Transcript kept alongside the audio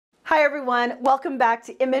Hi everyone, welcome back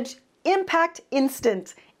to Image Impact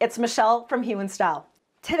Instant. It's Michelle from Hue and Style.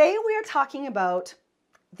 Today we are talking about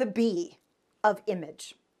the B of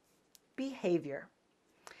image, behavior.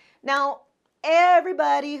 Now,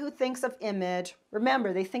 everybody who thinks of image,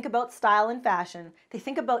 remember, they think about style and fashion. They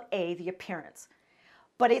think about A, the appearance.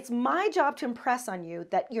 But it's my job to impress on you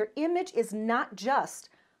that your image is not just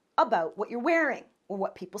about what you're wearing or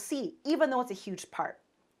what people see, even though it's a huge part.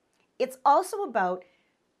 It's also about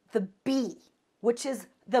the B, which is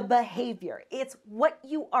the behavior. It's what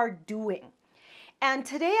you are doing. And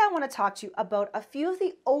today I want to talk to you about a few of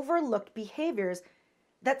the overlooked behaviors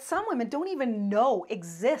that some women don't even know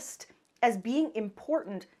exist as being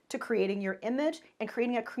important to creating your image and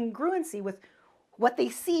creating a congruency with what they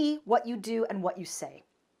see, what you do, and what you say.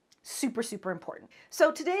 Super, super important.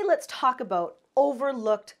 So today let's talk about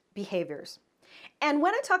overlooked behaviors. And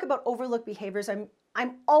when I talk about overlooked behaviors,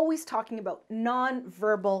 I'm always talking about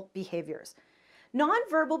nonverbal behaviors.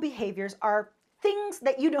 Nonverbal behaviors are things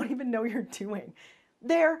that you don't even know you're doing.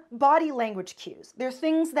 They're body language cues. They're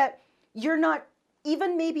things that you're not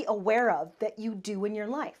even maybe aware of that you do in your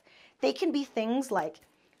life. They can be things like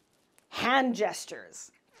hand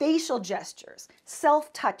gestures, facial gestures,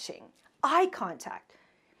 self-touching, eye contact.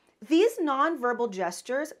 These nonverbal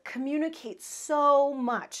gestures communicate so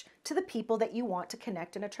much to the people that you want to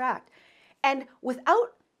connect and attract. And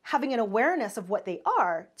without having an awareness of what they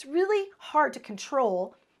are, it's really hard to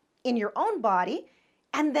control in your own body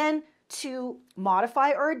and then to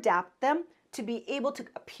modify or adapt them to be able to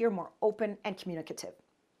appear more open and communicative.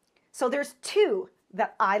 So there's two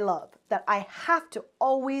that I love that I have to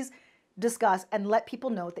always discuss and let people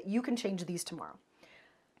know that you can change these tomorrow.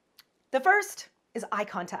 The first is eye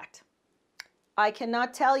contact. I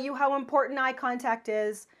cannot tell you how important eye contact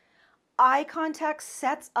is. Eye contact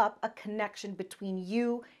sets up a connection between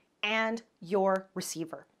you and your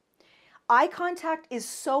receiver. Eye contact is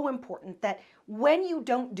so important that when you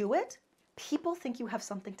don't do it, people think you have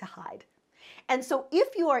something to hide. And so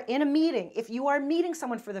if you are in a meeting, if you are meeting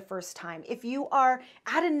someone for the first time, if you are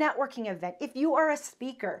at a networking event, if you are a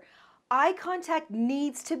speaker, eye contact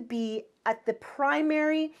needs to be at the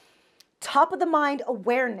primary top of the mind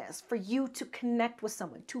awareness for you to connect with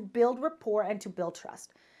someone, to build rapport and to build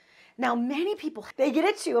trust. Now, many people, they get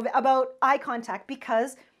itchy about eye contact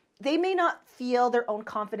because they may not feel their own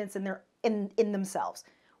confidence in themselves.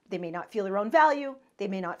 They may not feel their own value. They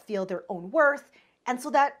may not feel their own worth. And so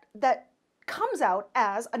that comes out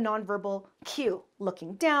as a nonverbal cue.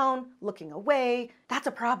 Looking down, looking away. That's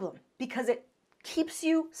a problem because it keeps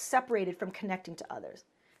you separated from connecting to others.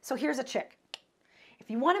 So here's a trick. If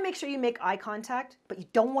you want to make sure you make eye contact, but you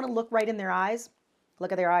don't want to look right in their eyes,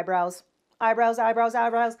 look at their eyebrows. Eyebrows, eyebrows,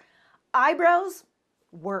 eyebrows. Eyebrows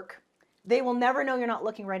work. They will never know you're not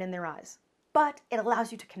looking right in their eyes, but it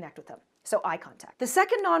allows you to connect with them. So eye contact. The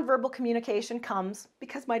second nonverbal communication comes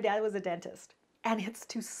because my dad was a dentist, and it's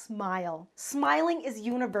to smile. Smiling is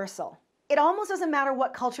universal. It almost doesn't matter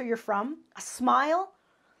what culture you're from. A smile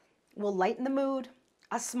will lighten the mood.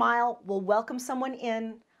 A smile will welcome someone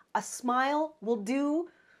in. A smile will do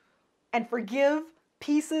and forgive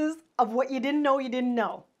pieces of what you didn't know you didn't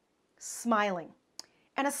know. Smiling.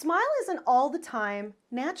 And a smile isn't all the time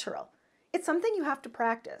natural. It's something you have to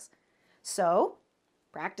practice. So,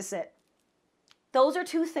 practice it. Those are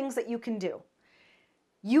two things that you can do.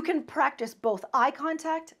 You can practice both eye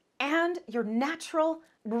contact and your natural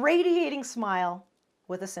radiating smile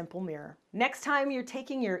with a simple mirror. Next time you're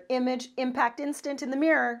taking your Image Impact Instant in the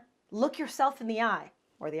mirror, look yourself in the eye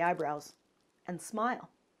or the eyebrows and smile.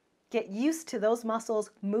 Get used to those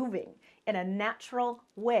muscles moving in a natural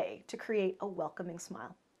way to create a welcoming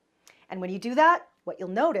smile. And when you do that, what you'll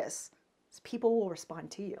notice is people will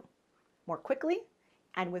respond to you more quickly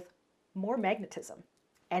and with more magnetism.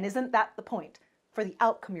 And isn't that the point for the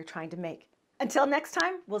outcome you're trying to make? Until next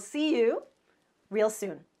time, we'll see you real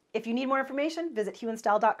soon. If you need more information, visit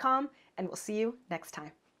hueandstyle.com and we'll see you next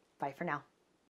time. Bye for now.